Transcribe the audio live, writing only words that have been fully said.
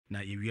na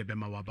yewie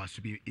bema waba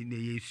so bi ne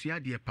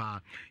yesua de pa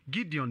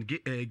Gideon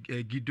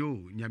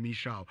Gido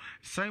Nhyira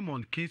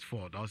Simon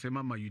Kingsford I'll say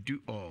mama you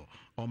do all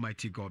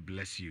Almighty God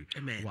bless you.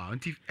 Amen. Wow,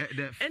 the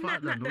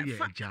father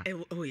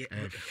no yeah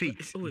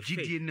faith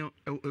Gideon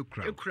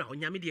okra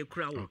onyame de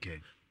ekra. Okay,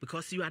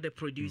 because you are the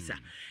producer.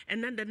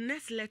 And then the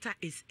next letter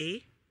is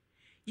A.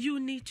 You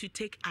need to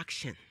take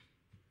action.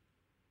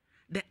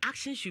 The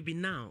action should be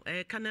now.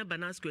 Kana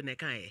banasko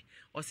nekai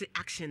or say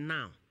action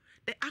now.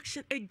 The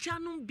action a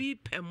janum be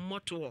per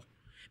motto.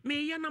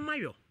 Me yana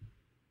mayo.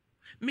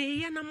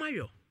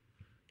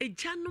 A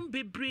janum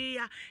be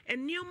brea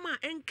and nyoma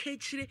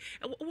enkechire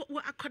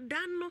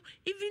akwadano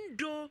even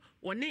though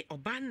one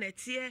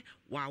obanetie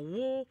wa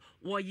wo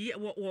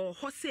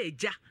hose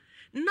eja.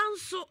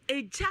 Nanso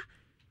eja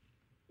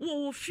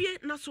wo fie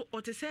na so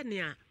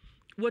otesenia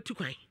watu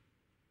kwan.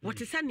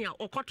 Wotesenia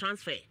okọ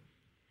transfer.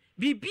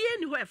 Bibie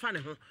ni ho efa ne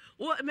ho.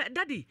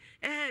 Daddy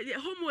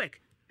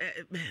homework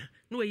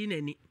no yi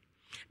nani.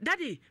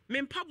 Daddy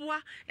me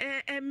mpaboa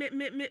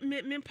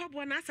me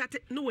mpaboa na asate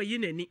no yi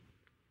nani.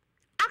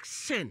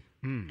 Action.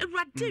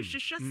 Ewrade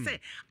hwehwe say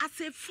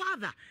as a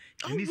father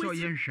always so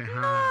yenhwe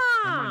ha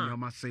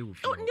amanyoma say wo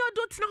fi. Oh nyo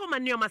do tena ho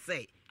manyoma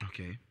say.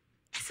 Okay.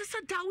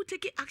 Sasa da wo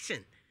take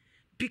action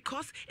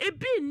because e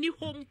be ni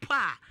home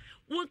pa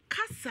won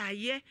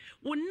kasaye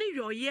won ne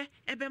yoye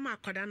ebe ma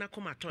akoda na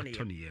koma tone.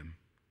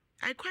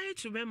 I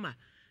quite remember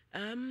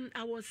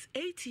I was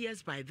 8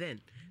 years by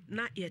then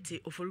not yet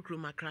Oforukru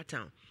Makra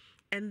town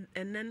and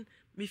then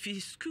me fi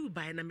school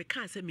by na me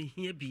can say me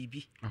here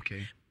bibi.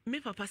 Okay. Me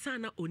papa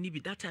sana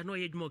onibi that I know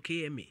yet more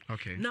KMA.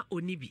 Okay. Na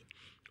onibi.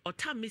 Or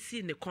time me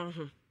see ne kon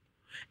ho.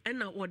 And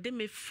na wode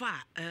me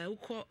fa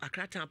uko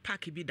Accra town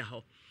park bi da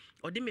ho.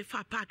 Or de me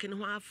fa park in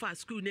ho fa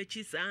school ne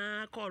chi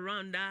sa call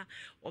around da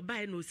or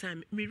buy no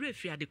sam me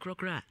refi the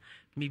crocra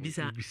me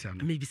bisa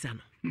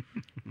no.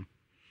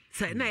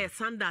 Say na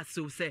sanda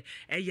so say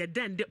ye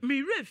den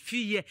me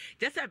refi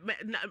just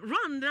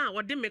run now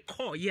or de me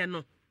call ye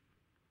no.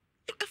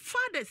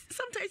 Fathers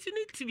sometimes you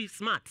need to be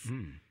smart.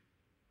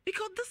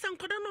 Because this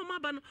ankoda no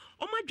maba no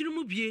o madwene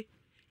mu bie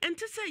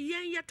ente say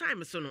yen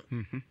time so no.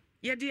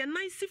 Ye de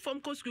nice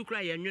form co school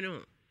cry yen nwene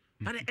ho.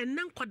 But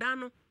ennan koda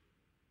no.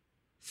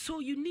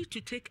 So you need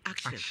to take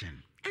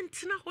action. And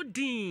tina ho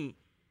din.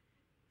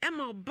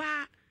 Emma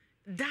ba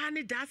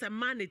dani das a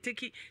man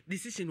take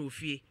decision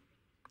of ye.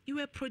 You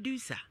are a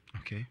producer.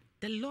 Okay.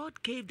 The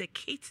Lord gave the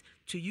kids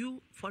to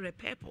you for a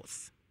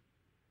purpose.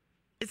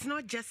 It's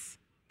not just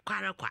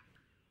kwarakwa.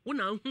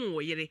 Una hu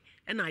wo yire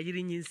e na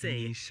yire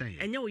nyinseye.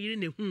 Enya wo yire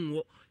ne hu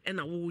wo e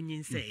na wo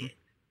nyinseye.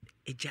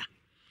 Eja.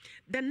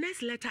 The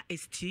next letter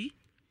is T.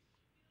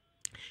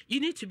 You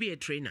need to be a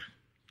trainer.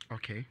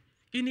 Okay.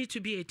 You need to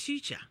be a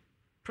teacher.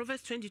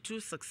 Proverbs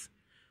 22:6.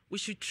 We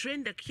should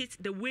train the kids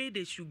the way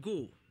they should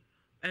go.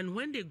 And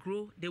when they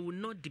grow, they will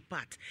not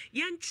depart.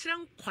 Yan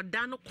chran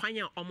kwadano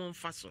kwanya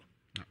omonfa so.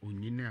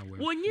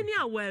 Wonyini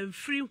awe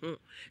free ho.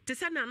 Te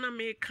say na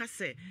me ka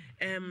se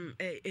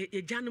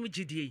ejanum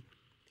gidie.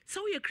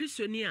 So we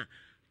Christiani a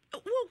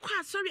wo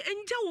kwa sorry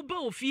enja wo ba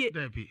ofie.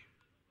 Dabi.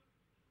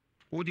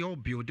 Wo de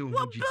obi de ho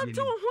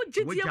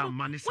gidie. Wo ja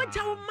mane sa. Wo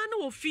ja wo mane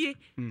ofie.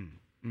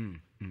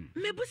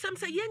 Mebu sam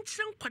say yan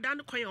chran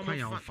kwadano kwanya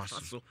omonfa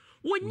so.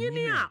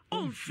 Wonyini a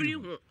on free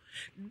ho.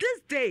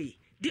 This day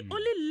the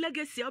only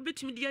legacy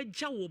obetumi dia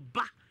jawo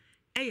ba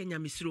eye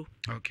nyamesuro.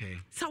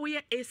 Okay. Sa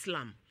we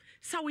Islam,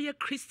 sa we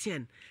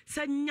Christian,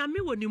 sa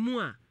nyame woni mu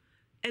a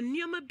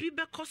enioma bi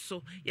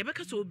bekoso, ye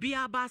bekoso obi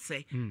aba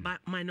say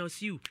but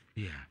minus you.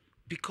 Yeah.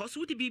 Because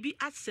we the bibi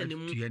asene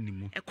mu.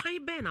 E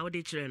kwan be na wo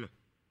de kire no.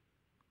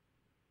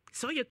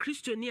 So ye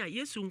Christian a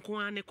Yesu nko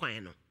an ne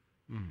kwan no.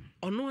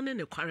 Ono ne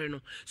ne kware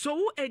no. So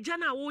wo eja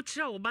na wo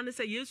kire wo ba ne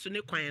say Yesu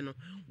ne kwan no.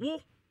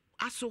 Wo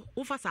aso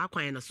wo fa sa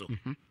kwan no so.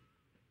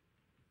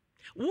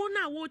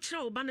 Wona wo kire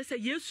oba ne say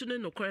Yesu ne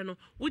nokore no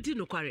wodi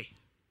nokore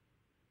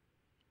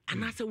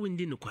anase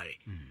wondi nokore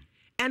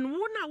and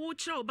wona wo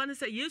kire oba ne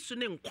say Yesu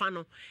ne nkwa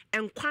no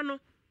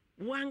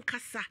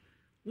wankasa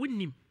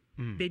wonim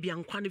baby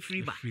ankwa no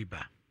free ba.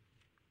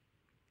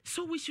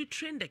 So we should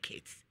train the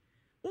kids.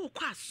 Oh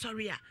kwa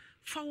sorry a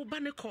fa oba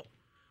ne ko.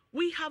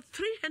 We have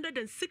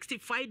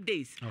 365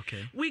 days.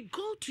 Okay. We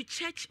go to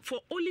church for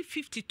only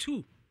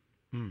 52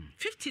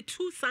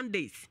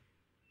 Sundays.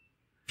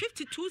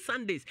 52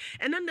 Sundays.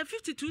 And then the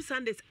 52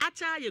 Sundays,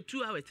 actually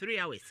 2 hours, 3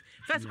 hours.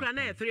 First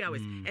grana 3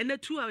 hours. And then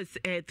 2 hours,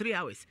 3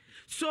 hours.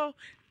 So,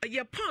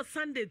 your pound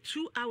Sunday,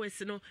 2 hours,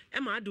 you know,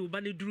 Emma do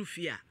bani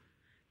drufia.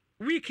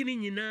 Weekend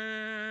in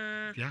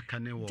then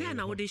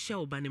I would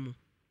show banimu.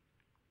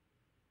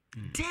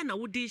 Then I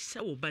would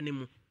show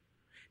banimu.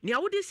 Nia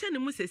would send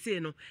him say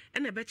no,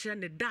 and a better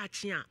than the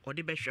Dutch or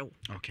the best show.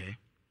 Okay.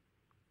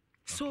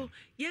 So,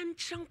 yen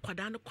chang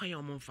kwadano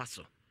kwayamon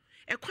faso.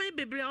 E kwan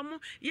bebre omo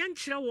yan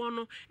kire wo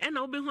no e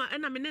na obehu e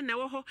na me ne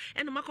wo ho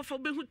e na makofa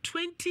obehu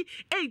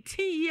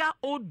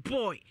 18-year-old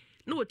boy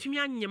no otumi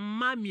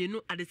anyema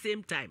mienu at the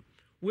same time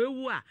we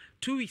wu a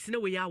 2 weeks na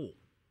we yawo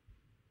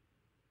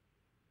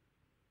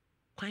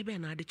kwan be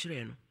na ade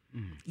kire no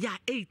ya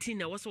 18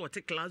 na wo so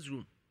what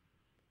classroom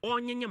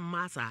onyenye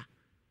mmasa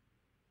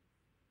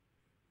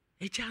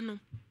Ejano.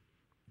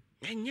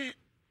 Enye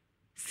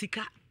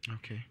sika.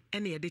 Okay.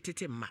 Ene yede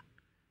tete ma.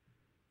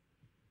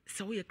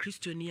 Sa wo ye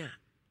Kristonia.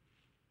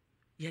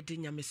 Yede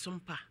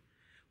nyamesompa.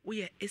 Wo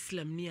ye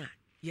Islam ni a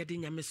yede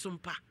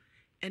nyamesompa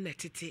ene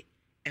tete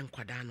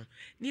enkwada no.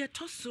 Ni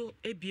etoso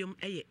ebiom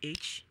eye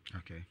H.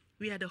 Okay.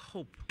 We are the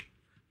hope.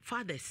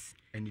 Fathers.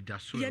 Any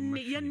daso.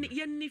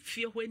 Yenni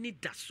fie ho ni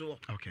daso.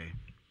 Okay.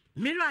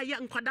 Mira ya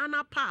nkwada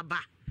na pa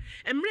ba.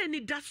 Emre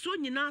ni daso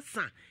nyina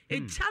san.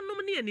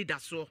 Ejanom ni ni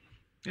daso.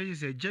 You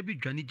say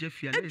Jebi Gani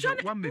Jeffia is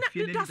one me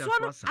feel daso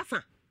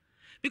asa.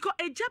 Because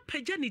eja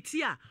peja ni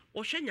ti a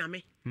wo hwe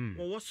nyame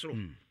wo wosoro.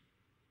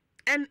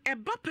 En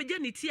eba peja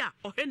ni ti a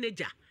ohwe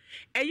neja.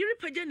 Eyiri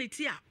peja ni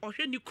ti a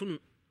ohwe ni kunu.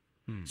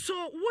 So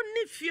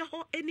wonni fie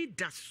ho eni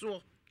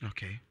daso.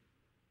 Okay.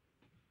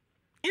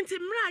 Inti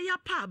mra ya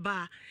pa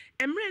ba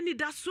emre ni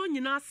daso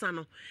nyina asa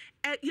no.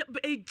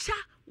 Eja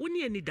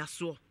wonni eni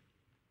daso.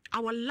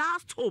 Our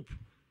last hope.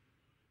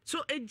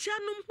 So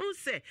ejanum hu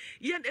se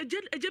yen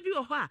eja bi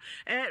wo ho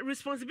a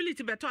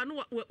responsibility beto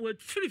anu we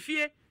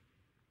free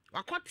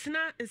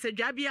wakotena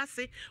nsedwa bi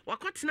ase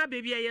wakotena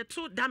baby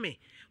ayeto dame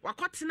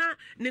wakotena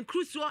ne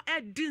kruso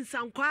edi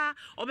nsankwa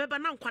obeba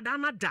na nkwada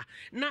na da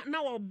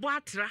na wo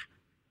atra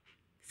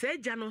se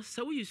eja no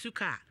se wo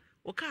yusuka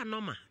wo ka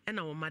normal e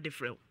na wo made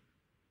frɛ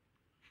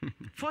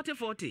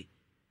 40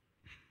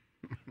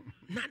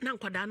 na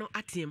nkwada no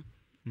atiem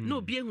na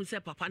obi ehu se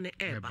papa ne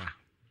eba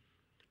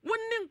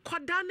wonni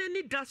nkwada na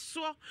ni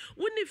daso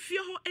wonni fie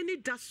ho ani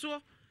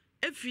daso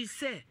efi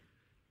se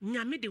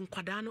nyame de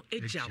nkwada no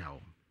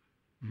ejaw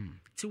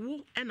ti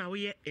wo ena wo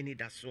ye ani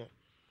daso.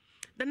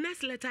 The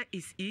next letter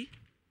is E.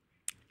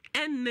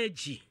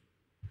 Energy.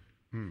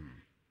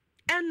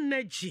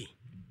 Energy.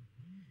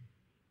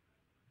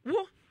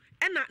 Wo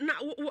ena na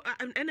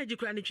energy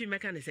kura ni twi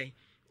meka ne say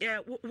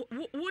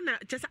wo na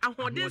just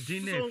ahode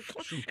so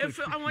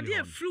efe ahode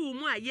afru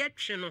mu a ye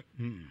twe no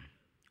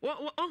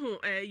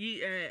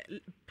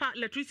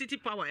electricity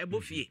power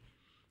ebofie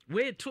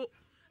we to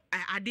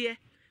ade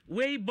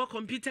we bo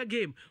computer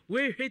game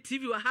we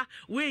TV ha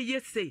we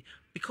yes say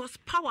because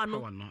power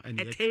no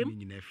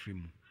etem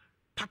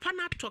papa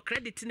na to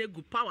credit na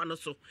gu power no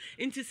so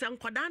nti se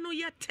nkwada no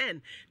ye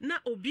 10 na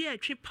obi a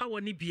twe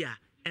power ni bia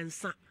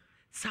ensa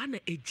sa na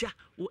eja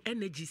wo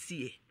energy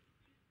sie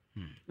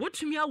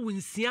wotumi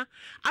awunsia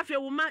afi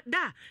wo ma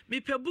da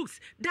me pe books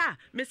da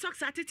me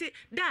socks atete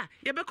da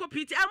ye be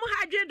compete am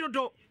hadwe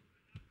dodo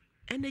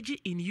energy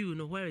in you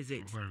no where is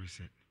it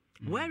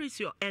where is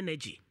your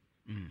energy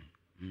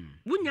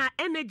wunya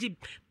energy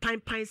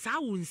pan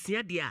sa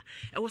wunsia de a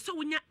e wo so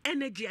wunya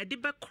energy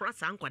ade be cross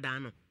ankwada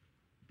no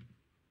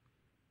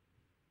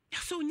ya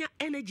so wunya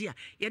energy a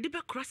ye de be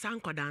cross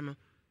ankwada no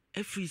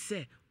afri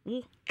se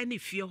wo ene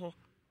fie ho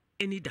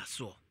eni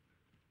daso.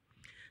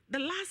 The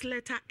last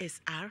letter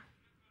is R.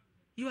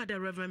 You are the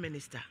Reverend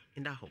Minister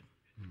in that home.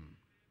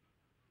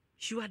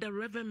 You are the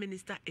Reverend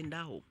Minister in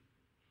that home.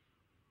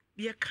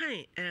 Be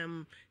kind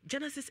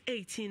Genesis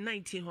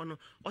 18:19 hono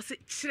or say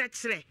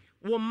chire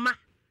woma.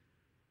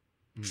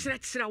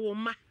 Chire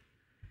woma.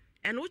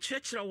 And what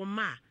chire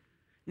woma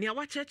near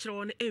what chire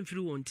on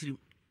every one trim.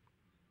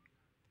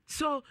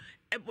 So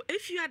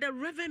if you are the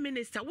Reverend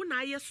Minister, when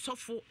I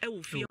suffer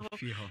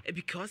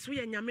because we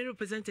are Nyame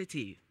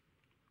representative.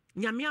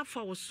 Nyame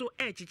afa wo so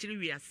chichiri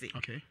wiase.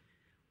 Okay.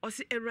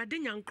 Osi erade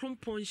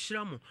nyankrompon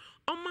hyira mo.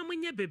 Omma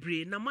munye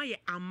bebre na maye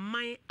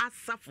aman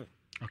asafo.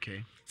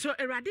 Okay. So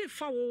erade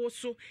fa wo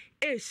so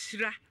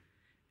hyira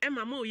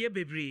ema ma oye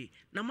bebre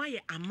na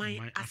maye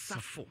aman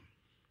asafo.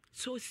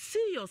 So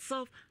see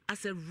yourself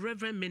as a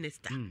reverend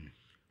minister.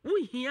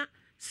 We here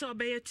so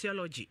be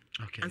theology.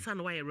 Okay. And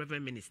san why a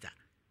reverend minister.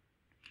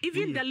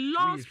 Even the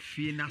laws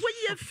we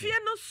ye fear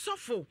no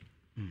suffer.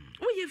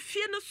 We ye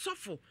fear no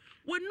suffer.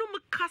 When no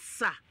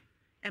kasa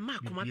ema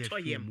akoma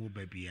toyem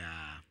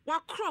wa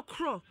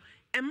kro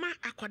ema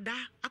akwada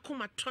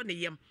akoma to ne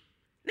yem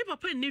ne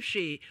papa ni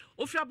hwe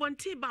ofi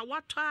abonte ba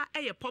wato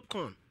eye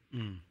popcorn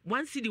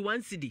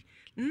 1 cedi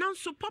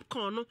nanso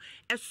popcorn no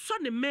eso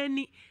ne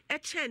mani e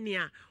chene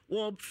a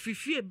wo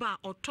fifie ba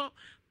oto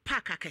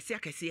pack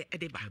akese e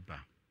de ba.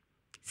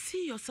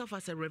 See yourself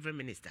as a reverend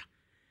minister.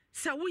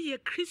 Sa wo ye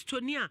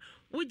Kristonia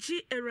wo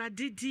ji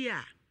erade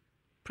dia.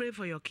 Pray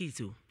for your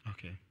kids.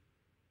 Okay.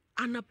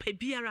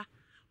 Anapebiara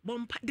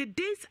bompa the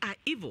days are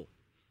evil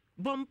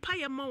bompa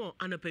ya mawo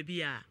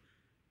anapebiara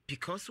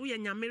because we are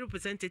Nyame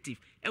representative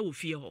e wo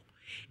fie ho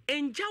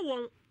enja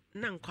won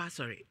na nkwa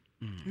sorry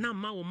na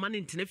ma wo man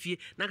ntena fie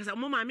na kasa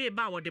mo ma me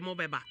ba wo de mo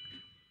beba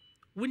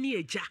woni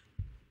eja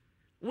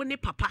woni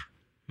papa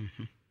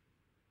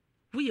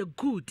we are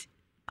good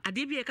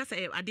ade bi e kasa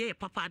ade e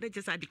papa ade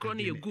just ade kro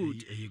no you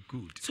good.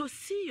 So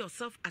see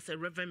yourself as a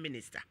reverend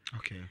minister.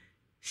 Okay.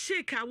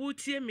 Sheikh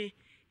awutie me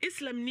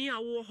Islam ni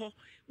awo ho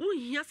wo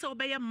hia se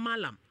obeye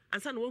malam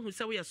ansa na wo hu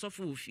se wo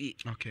yesofo wo fie.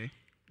 Okay.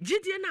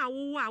 Gidie na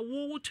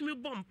awo tumi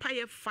bom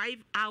paye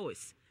 5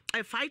 hours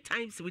 5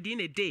 times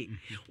within a day.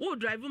 Wo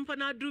drive mpa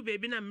na dru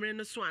baby na mre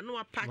no so na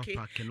wa park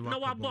na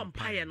wa bom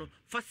paye no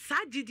for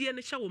sa gidie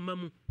no hye wo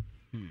mamu.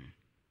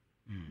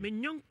 Me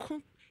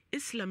nyonko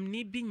Islam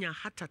ni binya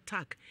heart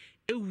attack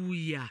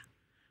ewuya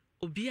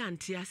obi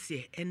ante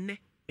ase enne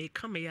me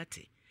kama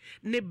yate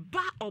ne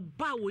ba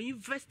oba wo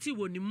university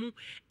wo ni mu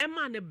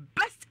ema ne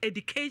best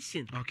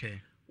education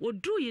okay wo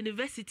do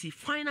university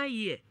final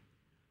year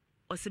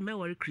o se me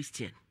worry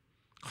Christian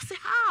o se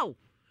how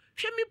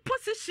hwe me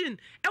position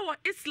e wo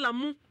Islam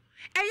mu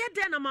eye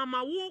de na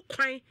mama wo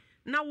kwan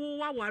na wo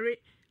waware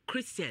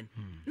Christian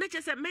na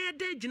che se me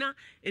de gina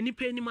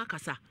enipa eni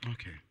makasa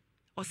okay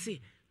o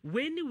se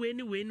weni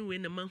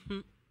ma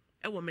hu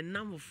e wo me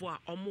namfo a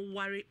omo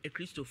ware e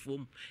Christofo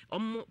mu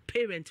omo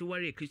parent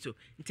ware e Christo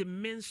nti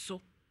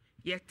menso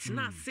ye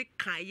tena se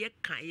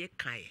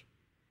kan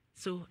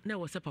so na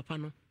wo se papa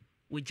no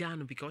we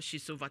jano because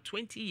she's over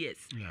 20 years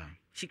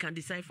she can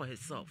decide for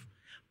herself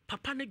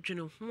papa ne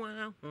dwene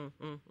ho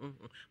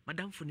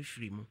madam fo ne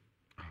free mu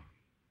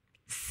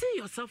see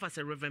yourself as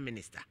a reverend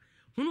minister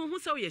hu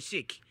se wo ye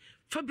shake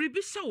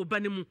fabribi sha wo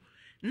bane mu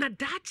na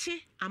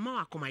dache ama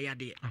wa koma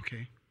yade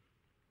okay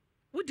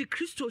wo di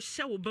Christo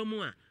sha wo ba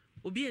mu a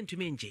obi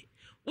entumi nje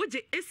wo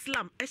je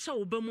Islam e sha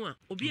wo ba mu a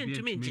obi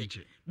entumi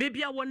nje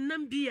baby a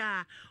wonam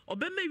bia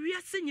obema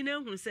wiase nyina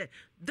hu se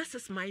this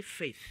is my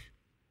faith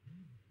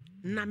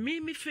na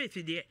me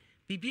faith de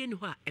bibi eni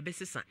ho a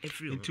ebesesa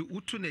every nti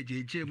utu na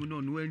jeje mu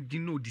no no di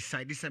no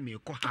decide se me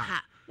ko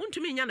ha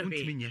wontumi nya no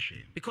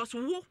hwe because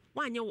wo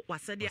wanye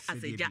wasade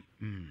aseja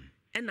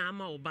ena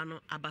ama oba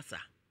no abasa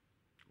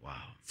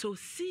wow so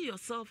see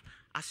yourself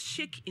as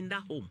sheikh in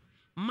that home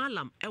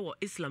malam ewo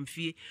Islam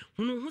fie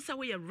hunu sa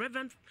we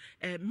reverend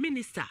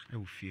minister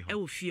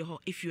ewo fie ho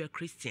if you are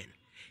Christian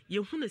ye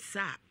hunu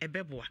sa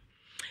ebeboa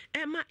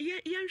ma ye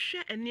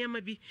hwe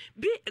enema bi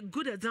be a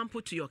good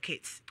example to your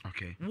kids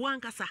okay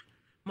wankasa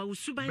ma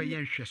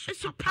usuban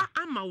so pa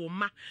ama wo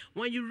ma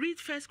when you read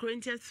 1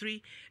 Corinthians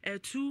 3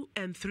 2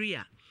 and 3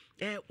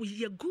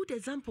 ye good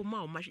example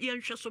ma wo ma ye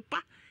hwe so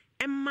pa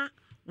emma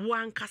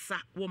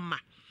wankasa wo ma.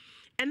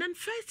 And then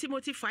 1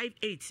 Timothy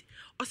 5:8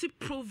 also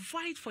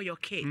provide for your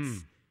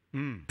kids.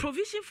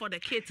 Provision for the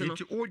kids. No.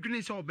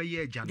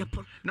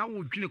 Now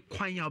we dwene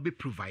kwan ya be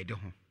provide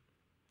ho.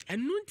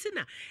 And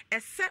nuntina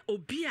ese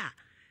obi a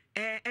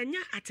enya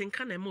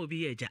atenka na ma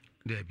obi eja.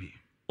 There be.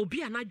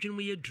 Obi a na dwene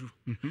mu yedru.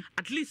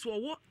 At least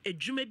wo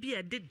adwuma bi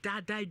e de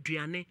dada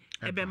aduane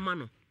ebe ma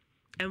no.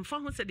 Emfa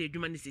ho se de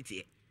adwuma ne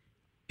sitie.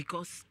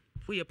 Because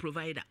we a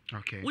provider.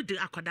 Okay. We de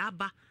akwada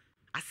ba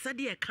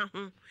asade e ka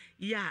ho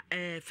ya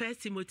 1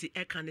 Timothy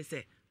e kan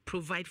say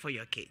provide for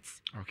your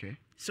kids. Okay.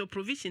 So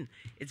provision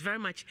is very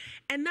much.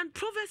 And then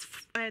Proverbs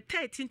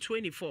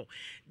 13:24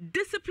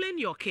 discipline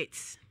your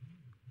kids.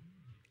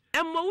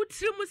 And mo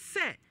utrim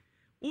say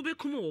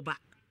ubekum oba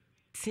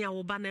tia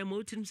oba na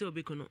mo utrim say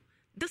obekuno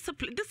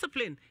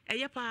discipline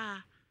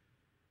eyepa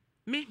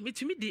me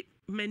tumi di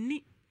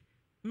mani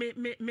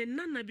me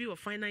nana bi o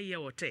final year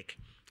or take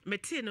me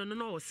tie no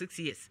 6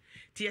 years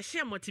ti ye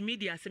share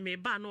multimedia se me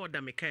ba no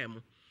oda me kan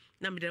mu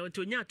na me de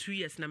to nya 2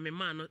 years na me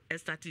ma no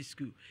start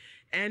school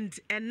and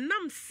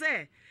nam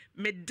say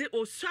me de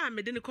oso a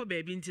me de ne ko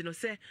ba bi nti no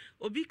say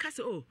obi ka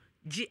se oh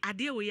ji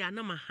ade we ya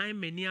na ma han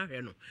mani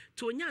ahwe no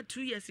to nya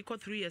 2 years ko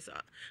 3 years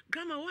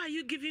grandma why are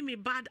you giving me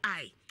bad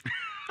eye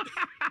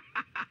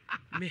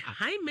me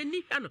hai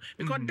mani hwe no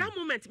because that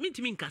moment me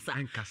ntimi nkasa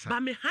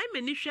but me hai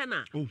mani hwe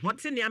na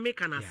what in the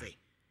American say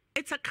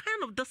it's a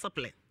kind of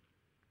discipline.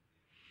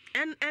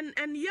 And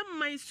yam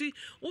my see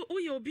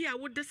we obi a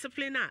would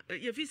discipline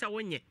your visa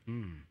wonye.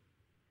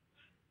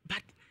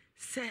 But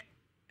say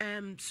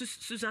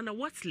Susanna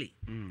Watsley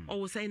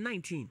or was say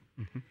 19.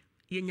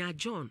 Yenya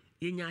John,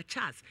 yenya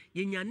Charles,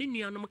 yenya ni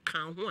nuanom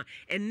kan ho a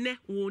enne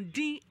won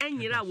din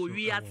anyira wo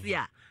wiase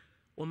a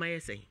wo maye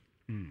sen.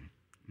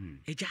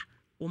 Eja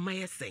wo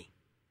maye sen.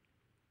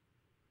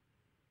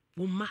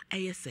 Wo ma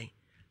aye sen.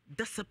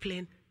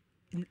 Discipline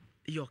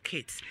your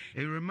kids.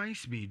 It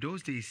reminds me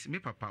those days me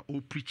papa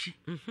o preachy.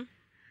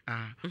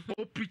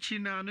 O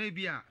preaching na no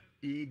bia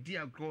e di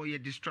agro ye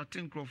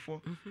distracting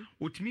crofo.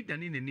 Otimi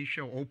dane na ni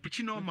hwe o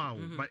preaching normal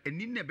but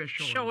eni na be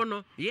hwe. Show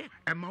no. Yeah.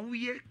 E ma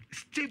we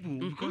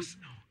stable because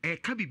e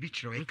ka bibi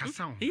kire e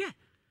kasa ho. Yeah.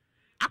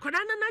 Akoda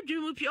na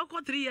dwemu pi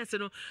okọ 3 years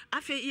no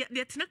afi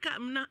ye tenaka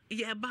na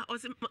ye ba o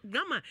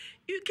grandma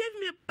you gave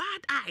me a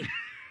bad eye.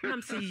 And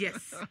I'm saying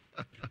yes.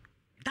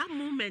 That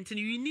moment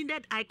you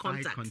needed eye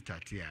contact. Eye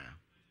contact, yeah.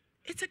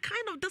 It's a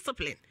kind of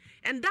discipline.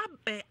 And that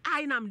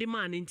I am the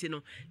man into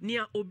no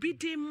near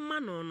obedient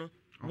man no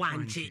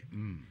wanche.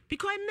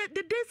 Because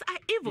the days are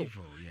evil.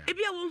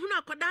 Ebia wo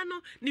hunu akoda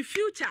no the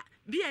future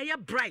be a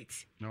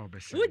bright. No be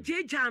so. Wo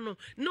jeja no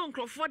no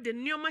nkrofo de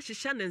nneoma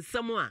hihya ne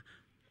nsam a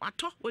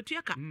wato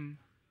watuaka.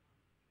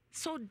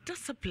 So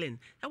discipline.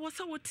 That was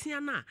how tia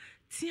na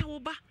tia wo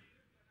ba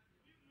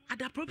at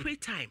the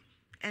appropriate time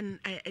and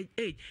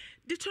age.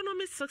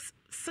 Deuteronomy 6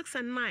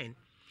 and 9.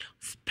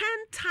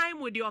 Spend time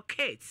with your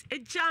kids.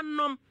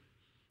 Ejanom,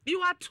 you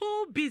are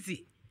too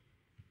busy.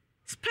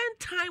 Spend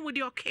time with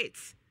your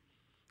kids.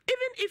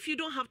 Even if you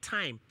don't have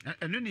time. Yes.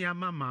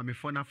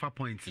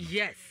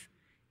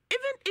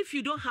 Even if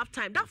you don't have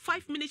time, that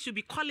 5 minutes should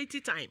be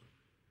quality time.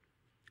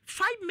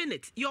 5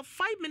 minutes. Your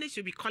 5 minutes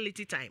should be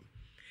quality time.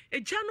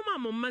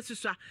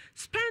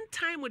 Spend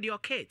time with your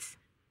kids.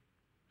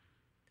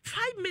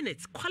 5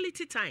 minutes,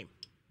 quality time.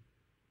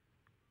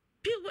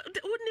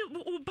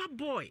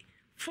 Boy,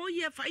 4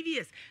 years, 5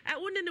 years. I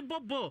won in the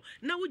ball.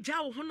 Now we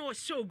jaw hono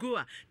show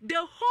go. The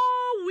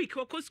whole week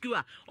or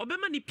school.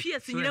 Obama ni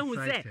PS in you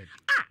say.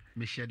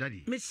 Miss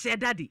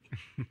Daddy.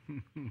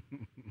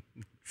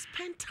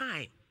 Spend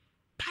time.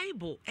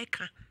 Bible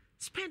eka.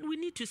 We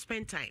need to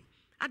spend time.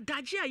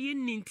 Adagye aye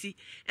ninti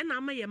and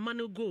ama your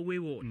money go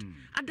wayward.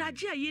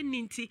 Adagye aye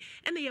ninti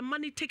and your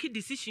money take a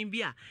decision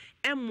be a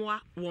emwa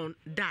won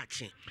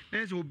dachi.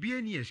 There's obi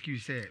any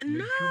excuse say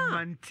no.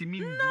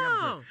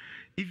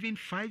 Even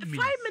 5 minutes.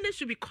 5 minutes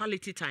should be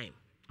quality time.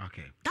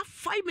 Okay. That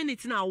 5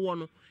 minutes now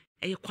one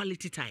a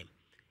quality time.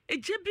 A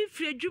jebi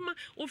free juma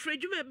or free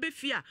juma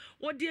befia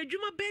or the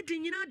juma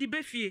bedding in the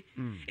befie.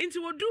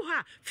 Into what do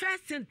her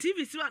first and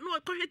TV so no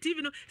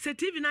TV no say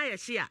TV na ya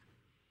share.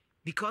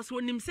 Because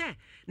when him say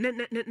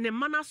ne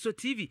mana so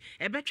TV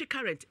a battery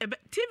current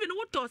TV no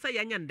what to say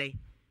yanyande.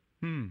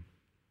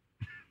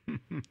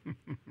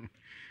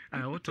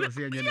 What to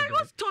say yanyande. Yeah,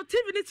 was to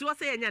TV ni to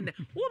say yanyande.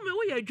 Wo me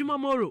wo ya adwuma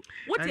moro.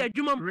 What ya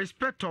adwuma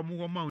respect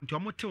omo amount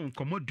omo te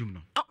nkomodum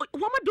no.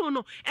 Woman don't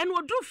know and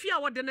what do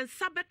fear what then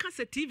sabeka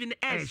se TV ni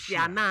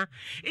ehia na.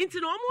 Inti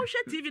no omo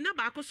hwe TV na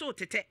ba ko so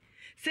tete.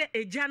 Say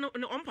eja no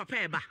on papa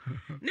eba.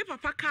 Ne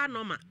papa ka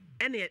no ma.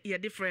 Ene ye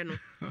different no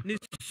ni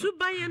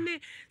suban ne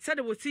said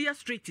we see ya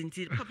straight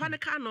into papa ne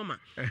ka normal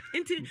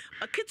into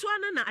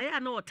kitwa na aya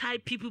na o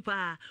type people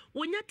pa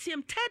wonya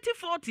tiem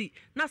 30-40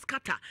 na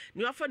scatter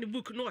ni wafa ne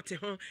book no ote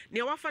ho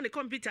ni wafa ne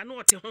computer no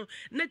ote ho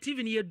na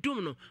TV ni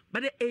yedum no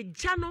but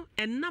eja no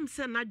enam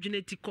se na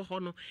dweneti ko ho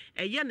no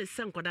eye ne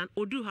se nkodan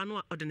odu ha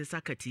no ode ne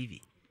saka TV.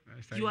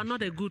 You are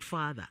not a good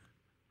father.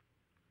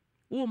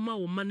 Wo ma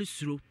no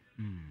suro.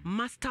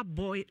 Master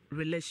boy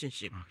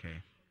relationship.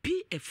 Okay.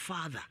 Be a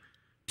father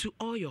to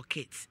all your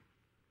kids.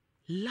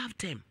 Love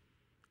them.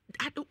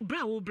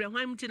 Bra wo bre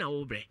hwan mti na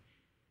wo bre.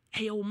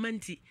 Hey wo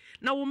manti.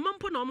 Na wo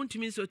mampo na wo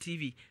ntumi so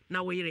TV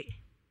na wo yire.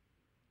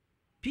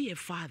 Be a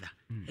father,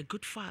 a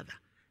good father.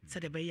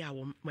 Said be ya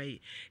wo mai.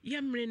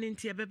 Yamre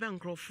nti ebebe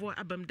nkrofo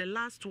abam. The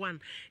last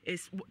one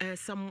is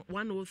Psalm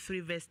 103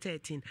 verse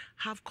 13.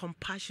 Have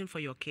compassion for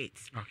your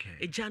kids. Okay.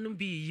 E janum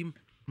bi yim.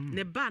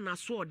 Ne ba na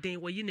so den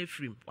wo yi na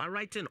frim. Wa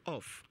writing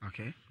off.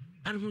 Okay.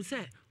 And who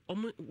say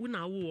omo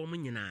na wo omo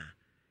nyina.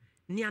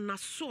 Ni ana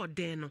so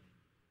den no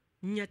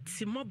nya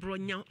timobro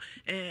nya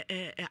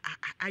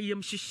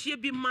ayem hihie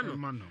bi ma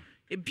no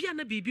e bia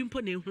na bibi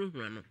mpo na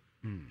ehurhura no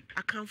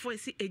akanfo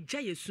esi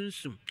eja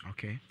yesunsum.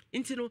 Okay.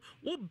 Nti no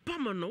wo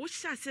bam no wo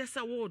hya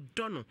sesa wo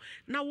do no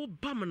na wo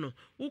bam no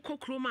wo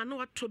kokroma na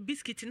wato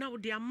biscuit na wo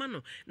de ama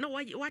no na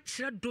wa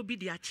kire do bi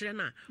de a kire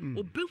na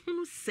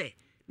obehunu se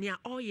nia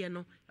oye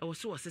no e wo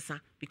so wosesa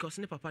because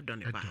ne papa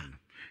don e ba.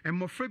 And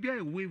mo frabia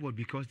e wayward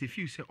because they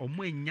feel say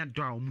omo enya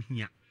do a omo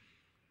hia.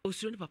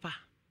 Osuro ne papa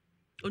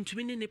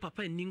ontumi ne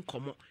papa ni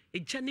nkomo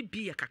eja ne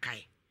bi ya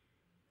kakai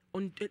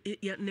on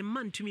ne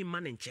man tumi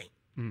man nchen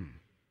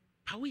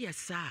pa wo ya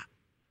sa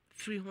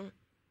free ho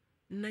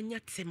na nya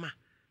tema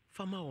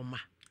fama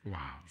oma.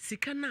 Wow.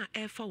 Sika na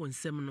efa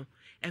wonsem no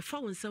efa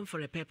wonsem for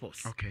a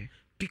purpose. Okay.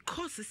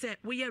 Because say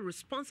we are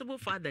responsible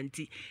father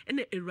nti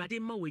ene erade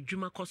ma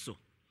wadwuma koso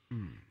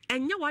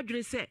enya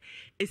wadwene say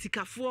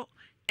esikafo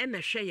ena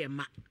hwe ye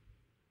ma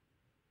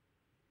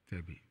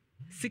Tebi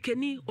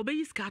sikeni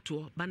obeyi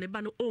skato ba ne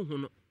ba no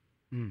ohun no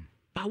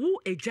ba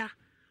wo eja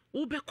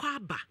wo bekọ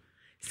aba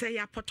say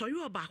ya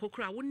potoyo ba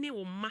akokora wo ne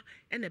wo ma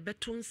ene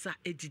beto nsa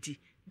ejiji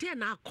de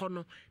na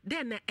akono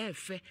de na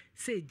efe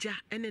say eja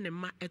ene ne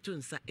ma eto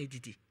nsa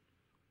ejiji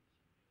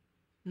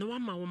no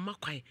wama wo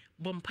makwan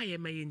bompa ye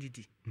maye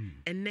ndidi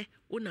enne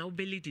una wo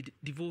beli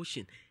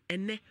devotion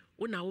enne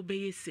una wo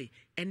beye say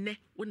enne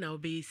una wo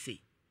beye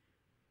say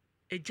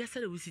eja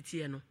sare wo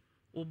sitie no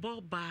wo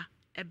ba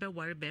ebe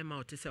ware be ma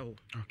otese wo.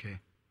 Okay.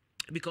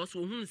 Because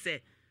wo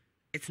say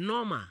it's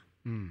normal.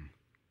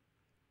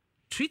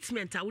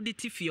 Treatment a wo de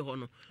tifie ho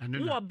no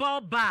wo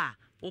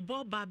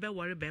ba be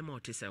ware be ma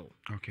otese wo.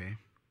 Okay.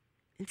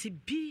 Nti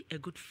be a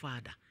good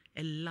father,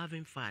 a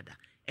loving father,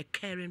 a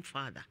caring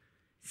father.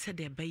 Said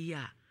there be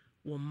ya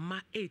wo ma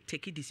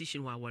take a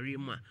decision wa ware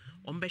mu a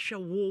on be hwe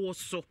wo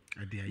so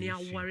ne a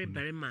ware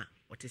bere ma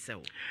otese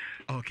wo.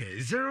 Okay.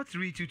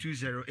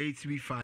 03220835